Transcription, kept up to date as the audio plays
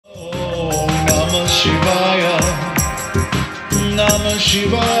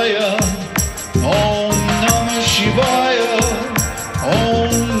Shivaya, Om Namah Shivaya,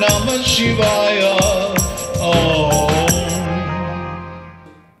 Om Namah Shivaya, Om.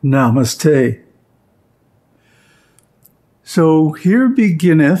 Namaste. So here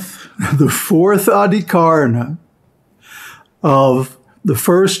beginneth the fourth Adhikaran of the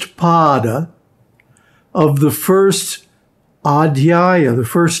first Pāda of the first Adhyāya, the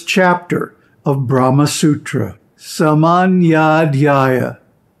first chapter of Brahma-sūtra, Samanādhyāya,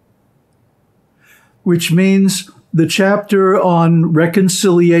 which means the chapter on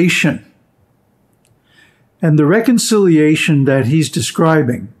reconciliation. And the reconciliation that he's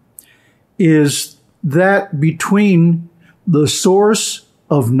describing is that between the source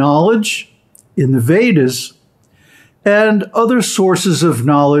of knowledge in the Vedas and other sources of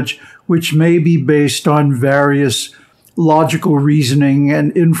knowledge which may be based on various logical reasoning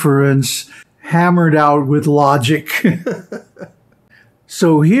and inference hammered out with logic.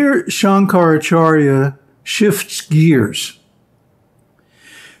 So here Śaṅkarācārya shifts gears.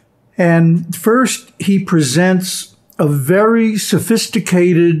 And first he presents a very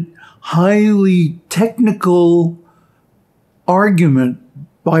sophisticated, highly technical argument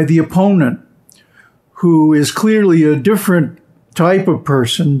by the opponent, who is clearly a different type of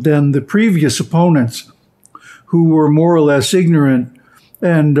person than the previous opponents, who were more or less ignorant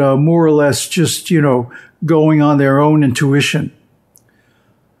and more or less just, going on their own intuition.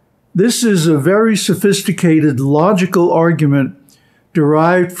 This is a very sophisticated logical argument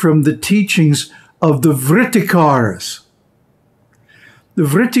derived from the teachings of the Vṛttikāras. The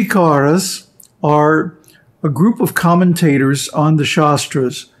Vṛttikāras are a group of commentators on the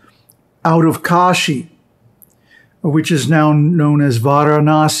śāstras out of Kāśī, which is now known as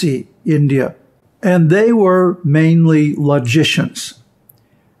Varaṇāsī, India. And they were mainly logicians.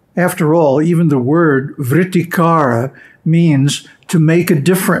 After all, even the word Vṛttikāra means to make a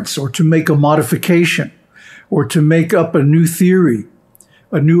difference or to make a modification or to make up a new theory,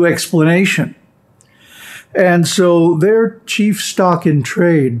 a new explanation. And so their chief stock in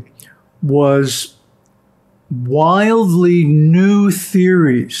trade was wildly new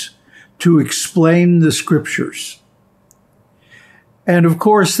theories to explain the scriptures. And of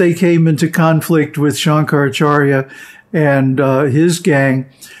course, they came into conflict with Śaṅkarācārya and his gang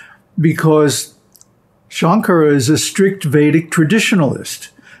because Śaṅkara is a strict Vedic traditionalist,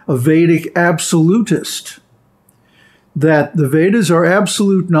 a Vedic absolutist, that the Vedas are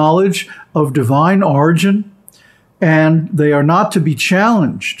absolute knowledge of divine origin, and they are not to be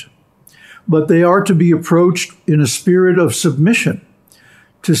challenged, but they are to be approached in a spirit of submission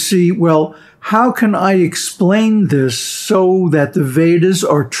to see, well, how can I explain this so that the Vedas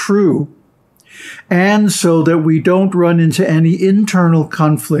are true and so that we don't run into any internal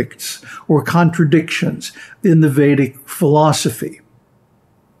conflicts or contradictions in the Vedic philosophy?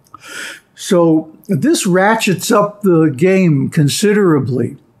 So this ratchets up the game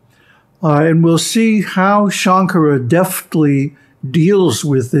considerably, and we'll see how Śaṅkara deftly deals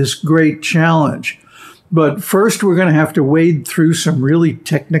with this great challenge. But first, we're going to have to wade through some really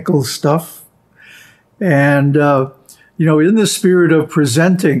technical stuff. And, in the spirit of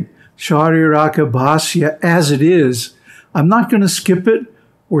presenting Śariraka Bhāsya as it is, I'm not going to skip it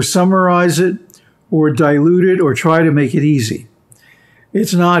or summarize it or dilute it or try to make it easy.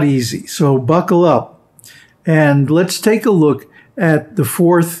 It's not easy, so buckle up. And let's take a look at the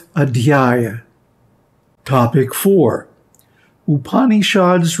fourth Adhyāya. Topic 4.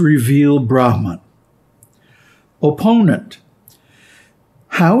 Upaniṣads reveal Brahman. Opponent.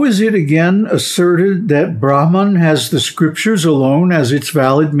 How is it again asserted that Brahman has the scriptures alone as its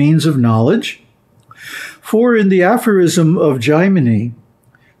valid means of knowledge? For in the aphorism of Jaimini,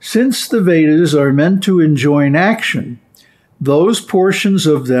 since the Vedas are meant to enjoin action, those portions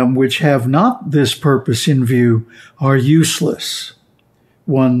of them which have not this purpose in view are useless.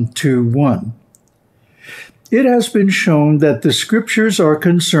 1:2:1. It has been shown that the scriptures are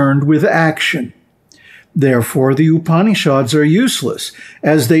concerned with action. Therefore, the Upanishads are useless,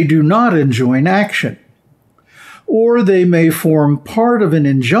 as they do not enjoin action. Or they may form part of an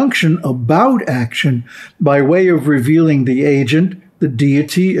injunction about action by way of revealing the agent, the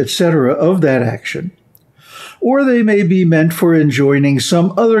deity, etc. of that action. Or they may be meant for enjoining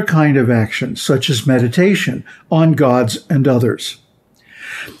some other kind of action, such as meditation on gods and others.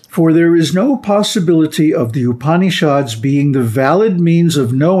 For there is no possibility of the Upanishads being the valid means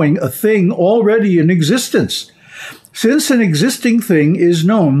of knowing a thing already in existence, since an existing thing is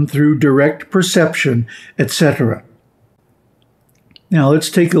known through direct perception, etc. Now let's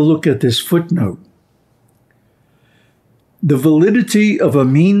take a look at this footnote. The validity of a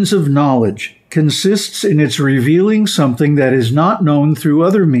means of knowledge consists in its revealing something that is not known through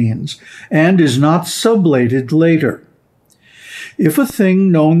other means and is not sublated later. If a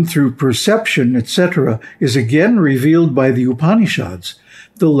thing known through perception, etc., is again revealed by the Upanishads,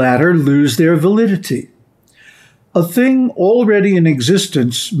 the latter lose their validity. A thing already in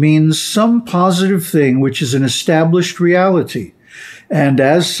existence means some positive thing which is an established reality, and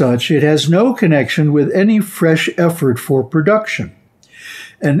as such it has no connection with any fresh effort for production.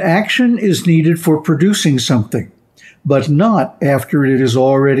 An action is needed for producing something, but not after it is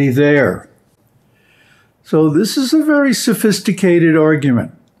already there. So this is a very sophisticated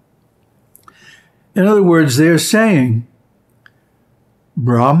argument. In other words, they're saying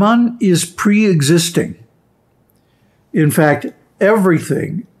Brahman is pre-existing. In fact,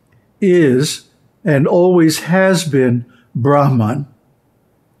 everything is and always has been Brahman.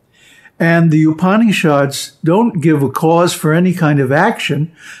 And the Upanishads don't give a cause for any kind of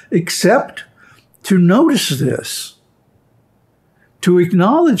action except to notice this, to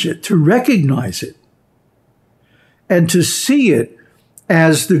acknowledge it, to recognize it, and to see it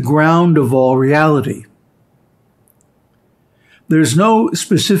as the ground of all reality. There's no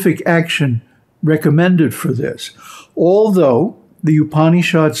specific action recommended for this, although the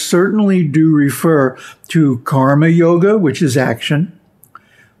Upanishads certainly do refer to karma yoga, which is action,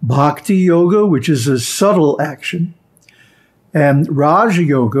 bhakti yoga, which is a subtle action, and raja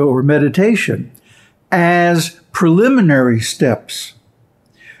yoga, or meditation, as preliminary steps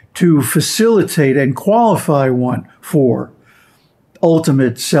to facilitate and qualify one for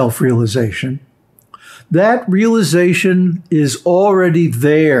ultimate self-realization. That realization is already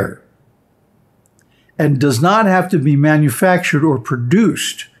there and does not have to be manufactured or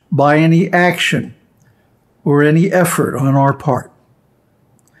produced by any action or any effort on our part.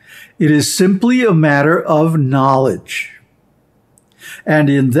 It is simply a matter of knowledge. And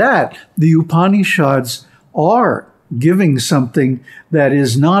in that, the Upanishads are giving something that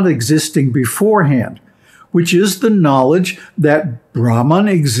is not existing beforehand, which is the knowledge that Brahman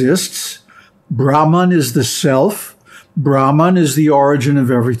exists, Brahman is the self, Brahman is the origin of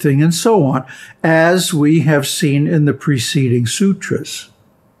everything, and so on, as we have seen in the preceding sutras.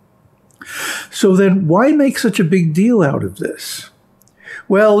 So then, why make such a big deal out of this?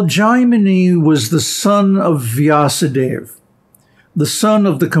 Well, Jaimini was the son of Vyasadeva, the son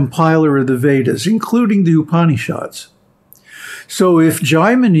of the compiler of the Vedas, including the Upanishads. So if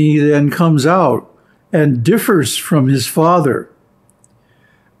Jaimini then comes out and differs from his father,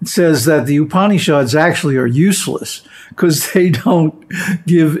 it says that the Upanishads actually are useless because they don't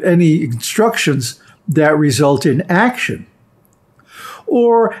give any instructions that result in action.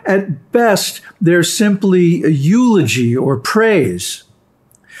 Or at best, they're simply a eulogy or praise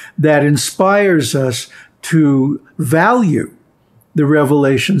that inspires us to value the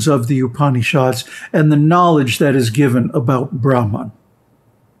revelations of the Upanishads and the knowledge that is given about Brahman.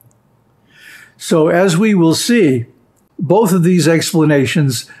 So as we will see, both of these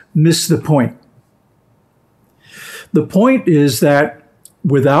explanations miss the point. The point is that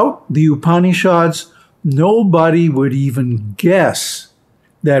without the Upanishads, nobody would even guess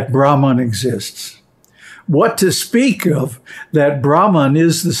that Brahman exists. What to speak of that Brahman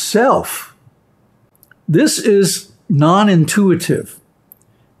is the self. This is non-intuitive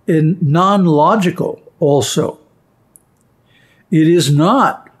and non-logical also. It is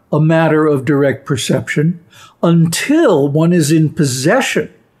not a matter of direct perception until one is in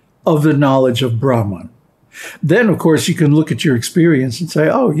possession of the knowledge of Brahman. Then, of course, you can look at your experience and say,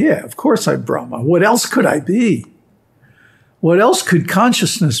 oh, yeah, of course I'm Brahman. What else could I be? What else could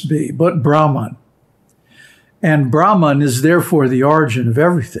consciousness be but Brahman? And Brahman is therefore the origin of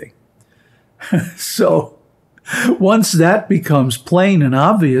everything. So once that becomes plain and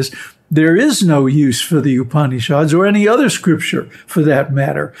obvious, there is no use for the Upanishads or any other scripture for that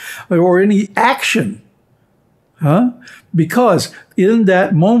matter, or any action. Because in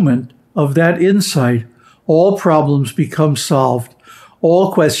that moment of that insight, all problems become solved,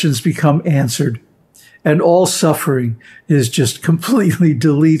 all questions become answered, and all suffering is just completely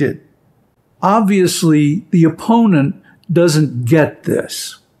deleted. Obviously, the opponent doesn't get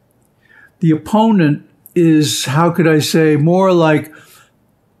this. The opponent is, how could I say, more like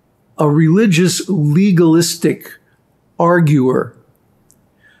a religious legalistic arguer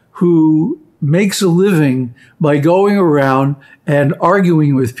who makes a living by going around and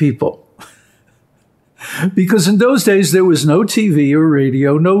arguing with people. Because in those days, there was no TV or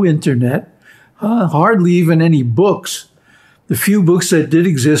radio, no internet, hardly even any books. The few books that did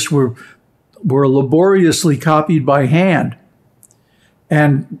exist were laboriously copied by hand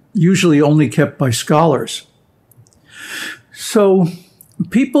and usually only kept by scholars. So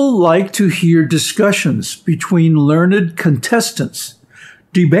people like to hear discussions between learned contestants,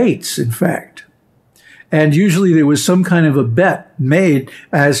 debates, in fact. And usually there was some kind of a bet made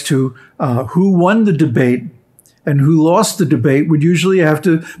as to who won the debate, and who lost the debate would usually have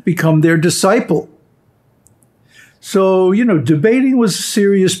to become their disciple. So, debating was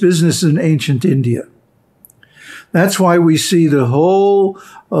serious business in ancient India. That's why we see the whole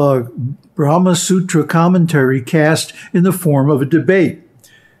Brahma-sūtra commentary cast in the form of a debate,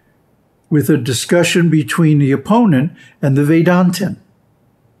 with a discussion between the opponent and the Vedantin.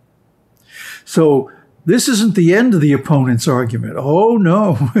 So this isn't the end of the opponent's argument. Oh,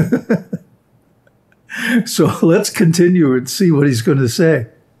 no. So let's continue and see what he's going to say.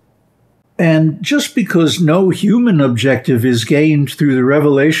 And just because no human objective is gained through the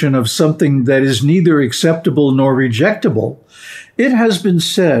revelation of something that is neither acceptable nor rejectable, it has been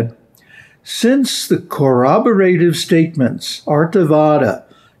said, since the corroborative statements, artavada,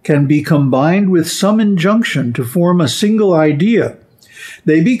 can be combined with some injunction to form a single idea,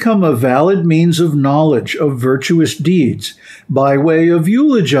 they become a valid means of knowledge of virtuous deeds by way of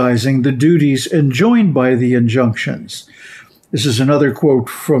eulogizing the duties enjoined by the injunctions. This is another quote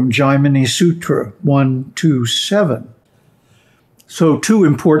from Jaimini Sutra 127. So 2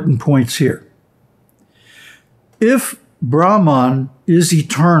 important points here. If Brahman is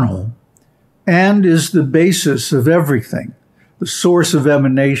eternal and is the basis of everything, the source of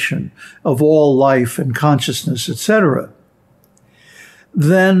emanation of all life and consciousness, etc.,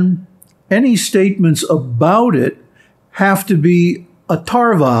 then any statements about it have to be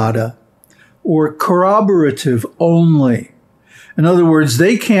atarvada, or corroborative only. In other words,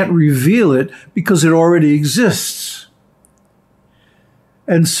 they can't reveal it because it already exists.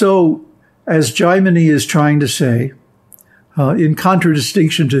 And so, as Jaimini is trying to say, in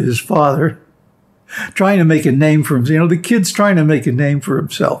contradistinction to his father, trying to make a name for himself. The kid's trying to make a name for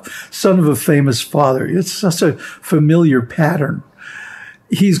himself. Son of a famous father. It's such a familiar pattern.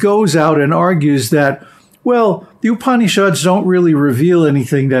 He goes out and argues that, well, the Upanishads don't really reveal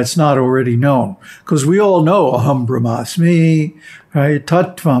anything that's not already known. Because we all know aham brahmasmi, right?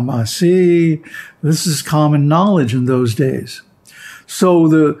 Tattvamasi. This is common knowledge in those days. So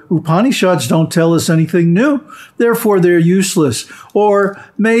the Upanishads don't tell us anything new, therefore they're useless. Or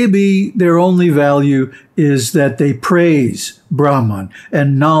maybe their only value is that they praise Brahman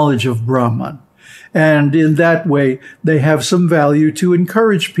and knowledge of Brahman. And in that way, they have some value to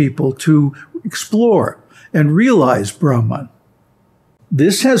encourage people to explore and realize Brahman.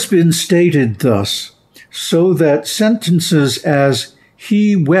 This has been stated thus, so that sentences as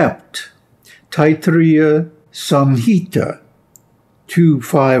he wept, Taittiriya Samhita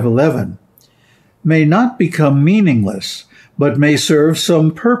 2.5.11, may not become meaningless, but may serve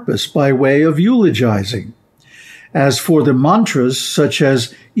some purpose by way of eulogizing. As for the mantras such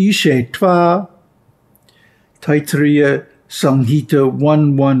as Ishetva, Taittiriya Samhita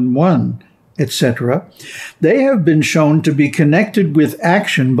 1.1.1, etc., they have been shown to be connected with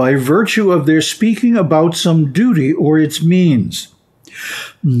action by virtue of their speaking about some duty or its means.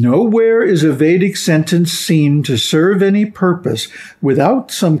 Nowhere is a Vedic sentence seen to serve any purpose without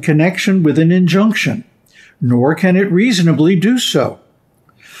some connection with an injunction, nor can it reasonably do so.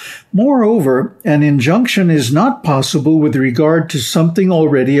 Moreover, an injunction is not possible with regard to something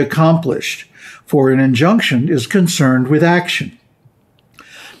already accomplished, for an injunction is concerned with action.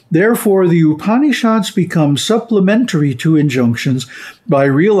 Therefore, the Upanishads become supplementary to injunctions by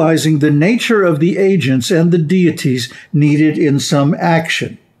realizing the nature of the agents and the deities needed in some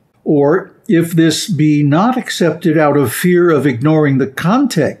action. Or, if this be not accepted out of fear of ignoring the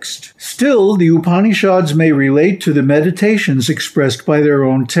context, still the Upanishads may relate to the meditations expressed by their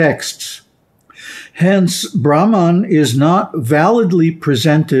own texts. Hence, Brahman is not validly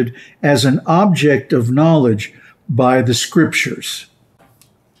presented as an object of knowledge by the scriptures.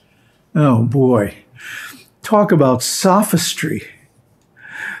 Oh boy, talk about sophistry.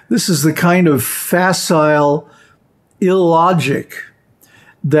 This is the kind of facile illogic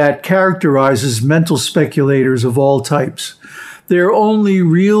that characterizes mental speculators of all types. Their only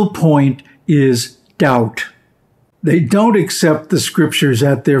real point is doubt. They don't accept the scriptures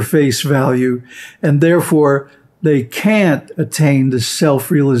at their face value, and therefore they can't attain the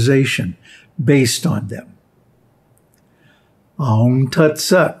self-realization based on them. Aum Tat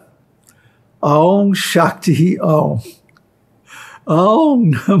Sat. Om Shakti Om.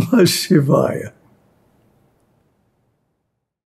 Om Namah Shivaya.